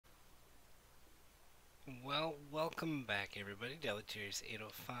Welcome back, everybody. Deleterious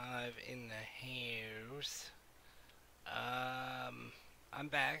 805 in the house. Um, I'm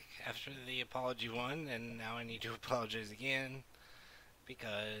back after the apology one, and now I need to apologize again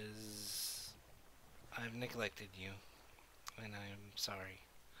because I've neglected you, and I'm sorry.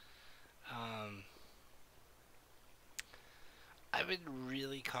 Um, I've been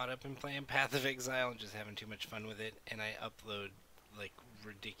really caught up in playing Path of Exile and just having too much fun with it, and I upload like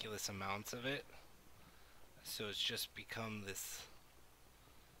ridiculous amounts of it, so it's just become this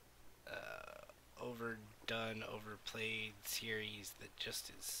overdone, overplayed series that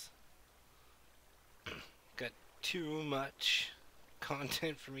just is got too much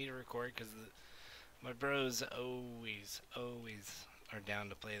content for me to record because my bros always are down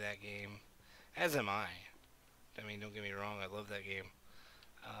to play that game, as am I. I mean, don't get me wrong, I love that game.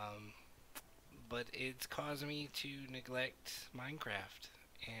 Um, but it's caused me to neglect Minecraft,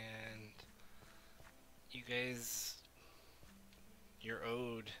 and you guys, you're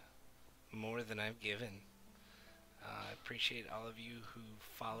owed more than I've given. I appreciate all of you who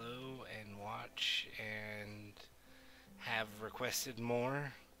follow and watch and have requested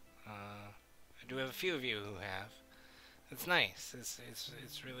more. I do have a few of you who have. It's nice.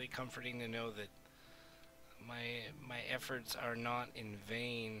 It's really comforting to know that my efforts are not in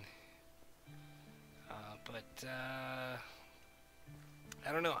vain. But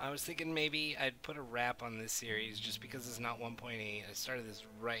I don't know. I was thinking maybe I'd put a wrap on this series just because it's not 1.8. I started this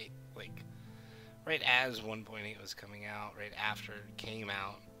right as 1.8 was coming out, right after it came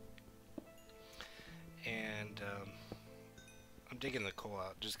out. And I'm digging the coal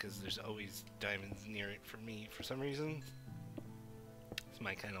out just because there's always diamonds near it for me for some reason. It's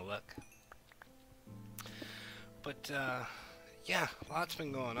my kind of luck. But yeah, lots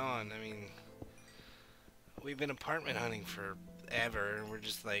been going on. I mean, we've been apartment hunting forever, and we're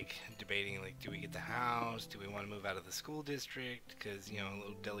just like debating, like, do we get the house? Do we want to move out of the school district? Because, you know,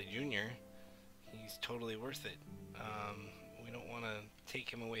 little Deli Jr., he's totally worth it. We don't want to take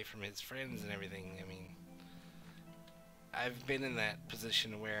him away from his friends and everything. I mean, I've been in that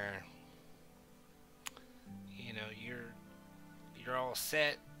position where, you know, you're all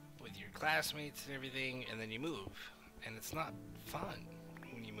set with your classmates and everything, and then you move, and it's not fun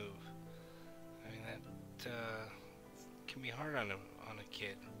when you move. I mean, that can be hard on a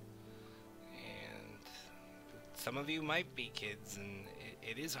kid, and some of you might be kids, and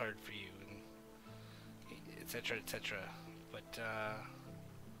it is hard for you, and etc. etc. But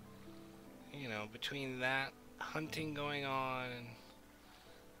you know, between that hunting going on,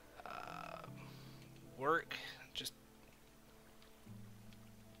 uh, work just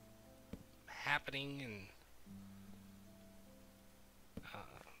happening, and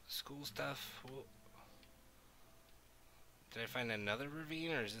school stuff. Well, did I find another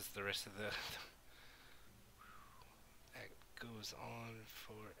ravine, or is this the rest of the? That goes on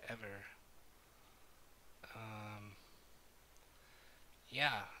forever.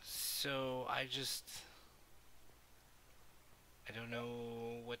 Yeah. So I don't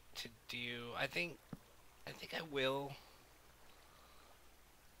know what to do. I think I will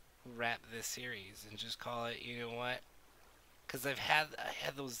wrap this series and just call it. You know what? Because I had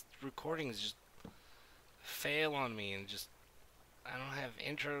those recordings just fail on me, and just I don't have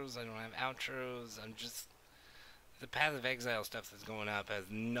intros, I don't have outros. I'm just the Path of Exile stuff that's going up has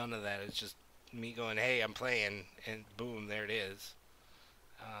none of that. It's just me going, hey, I'm playing, and boom, there it is.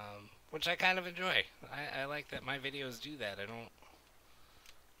 Which I kind of enjoy. I like that my videos do that. I don't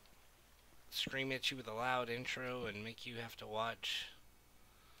scream at you with a loud intro and make you have to watch,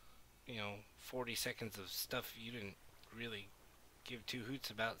 you know, 40 seconds of stuff you didn't really give two hoots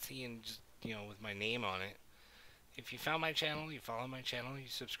about seeing, just, you know, with my name on it. If you found my channel, you follow my channel, you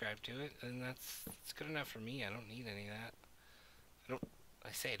subscribe to it, and that's good enough for me. I don't need any of that.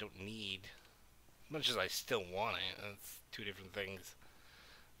 I say I don't need, as much as I still want it. That's two different things.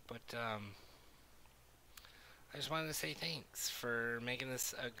 But I just wanted to say thanks for making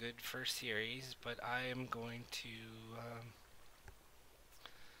this a good first series. But I am going to.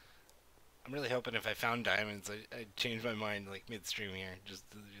 I'm really hoping if I found diamonds, I'd change my mind like midstream here, just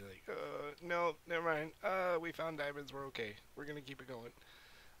to be like, no, never mind. We found diamonds. We're okay. We're gonna keep it going.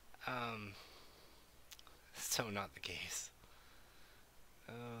 Um, so not the case.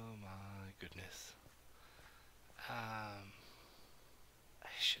 Oh my goodness. Um, I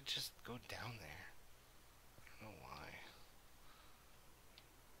should just go down there. I don't know why.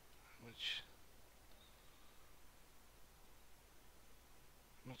 How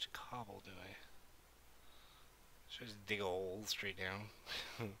much cobble do I? Should I just dig a hole straight down?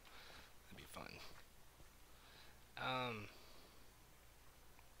 That'd be fun. Um,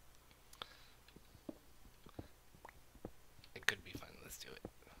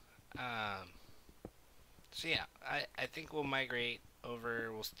 Um, so yeah, I think we'll migrate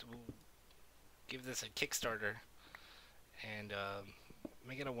over. We'll give this a Kickstarter and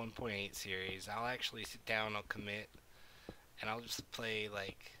make it a 1.8 series. I'll actually sit down. I'll commit, and I'll just play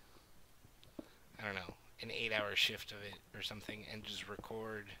like I don't know an 8-hour shift of it or something, and just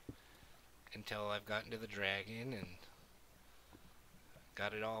record until I've gotten to the dragon and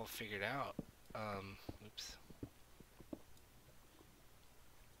got it all figured out. Oops.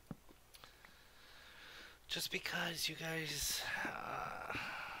 Just because you guys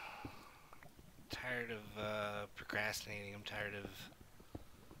tired of procrastinating. I'm tired of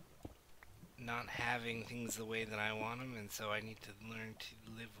not having things the way that I want them, and so I need to learn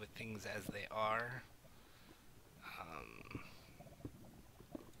to live with things as they are. Um,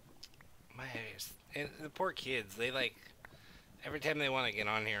 my and the poor kids, they like every time they want to get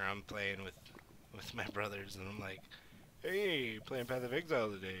on here, I'm playing with my brothers, and I'm like, "Hey, playing Path of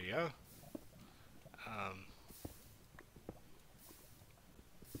Exile today, yeah?" Um,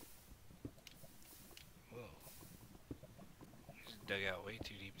 whoa, we just dug out way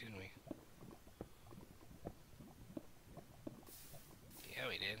too deep, didn't we? Yeah,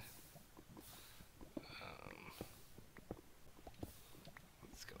 we did. Um,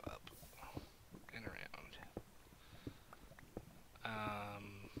 let's go up and around. Um,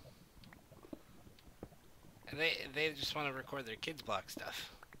 and they just want to record their kids block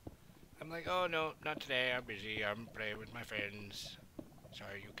stuff. I'm like, oh no, not today. I'm busy. I'm playing with my friends.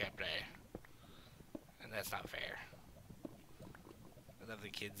 Sorry, you can't play. And that's not fair. I love the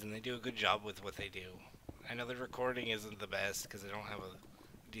kids, and they do a good job with what they do. I know the recording isn't the best because they don't have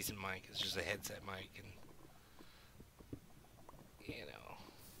a decent mic. It's just a headset mic, and you know,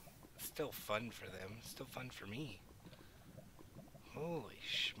 it's still fun for them. It's still fun for me. Holy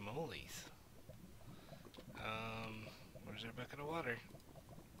schmolies. Where's our bucket of water?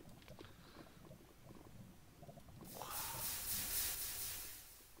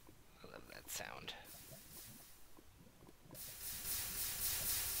 I love that sound.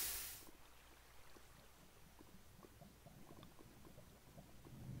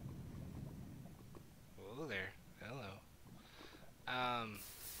 Whoa there. Hello. Um,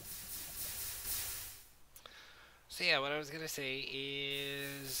 so yeah, what I was gonna say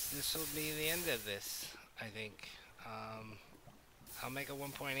is this will be the end of this, I think. Um, I'll make a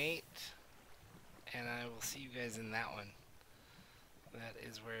 1.8, and I will see you guys in that one. That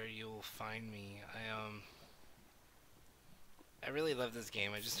is where you'll find me. I really love this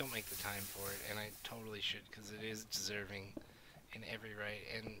game. I just don't make the time for it, and I totally should because it is deserving in every right.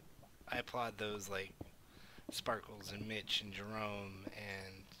 And I applaud those like Sparkles and Mitch and Jerome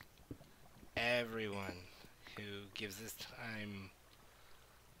and everyone who gives this time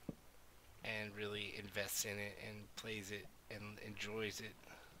and really invests in it and plays it and enjoys it.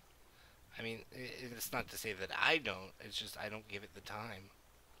 I mean, it's not to say that I don't. It's just I don't give it the time,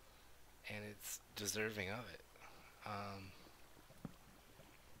 and it's deserving of it. Um,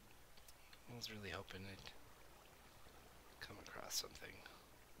 I was really hoping I'd come across something.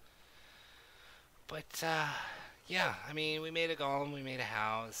 But, yeah, I mean, we made a golem, we made a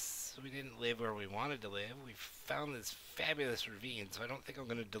house. We didn't live where we wanted to live. We found this fabulous ravine, so I don't think I'm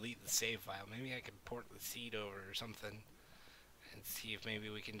going to delete the save file. Maybe I can port the seed over or something and see if maybe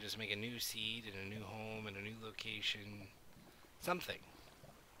we can just make a new seed and a new home and a new location. Something.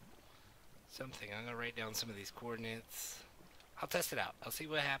 Something. I'm going to write down some of these coordinates. I'll test it out. I'll see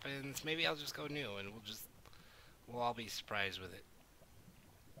what happens. Maybe I'll just go new and we'll all be surprised with it.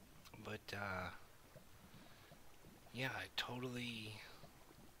 But, yeah, I totally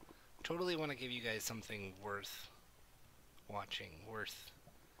want to give you guys something worth watching, worth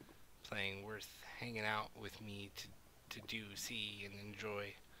playing, worth hanging out with me to do, see, and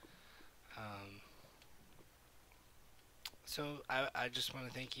enjoy. Um, so I just want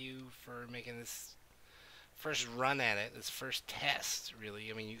to thank you for making this first run at it, this first test, really.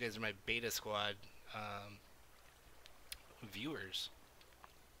 I mean, you guys are my beta squad viewers.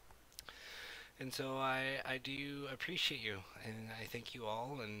 And so I do appreciate you, and I thank you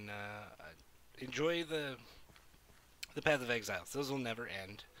all, and enjoy the Path of Exiles. Those will never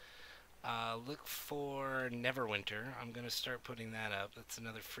end. Look for Neverwinter. I'm going to start putting that up. That's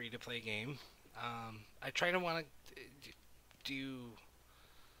another free-to-play game. I try to want to do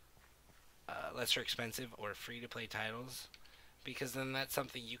lesser expensive or free-to-play titles because then that's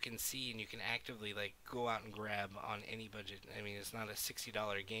something you can see and you can actively like go out and grab on any budget. I mean, it's not a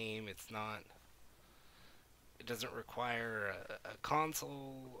 $60 game. It's not. It doesn't require a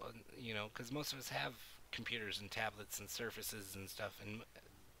console, you know, because most of us have computers and tablets and surfaces and stuff, and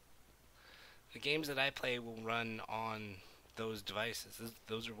the games that I play will run on those devices.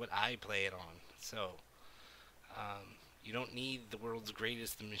 Those are what I play it on. So, you don't need the world's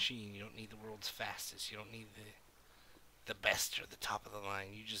greatest machine. You don't need the world's fastest. You don't need the best or the top of the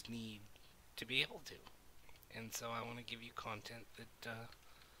line. You just need to be able to. And so I want to give you content that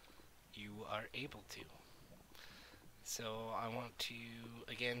you are able to. So I want to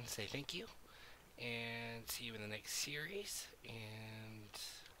again say thank you and see you in the next series. And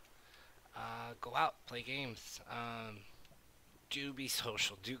go out, play games. Do be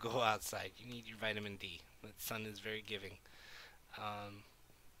social. Do go outside. You need your vitamin D. The sun is very giving.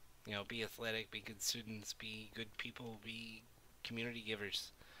 Be athletic, be good students, be good people, be community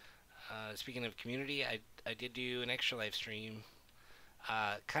givers. Speaking of community, I did do an extra live stream.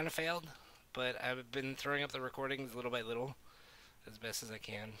 Kind of failed, but I've been throwing up the recordings little by little, as best as I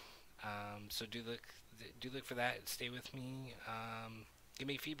can. So do look for that. Stay with me. Give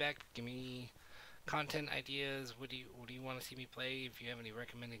me feedback. Give me content ideas. What do you want to see me play? If you have any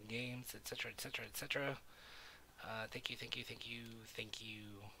recommended games, etc., etc., etc. Thank you,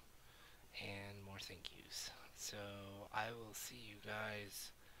 and more thank yous. So I will see you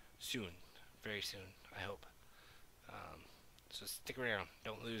guys soon, very soon. I hope. So stick around.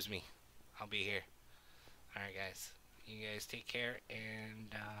 Don't lose me. I'll be here. All right, guys. You guys take care,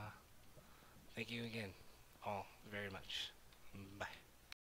 and thank you again, all very much. Bye.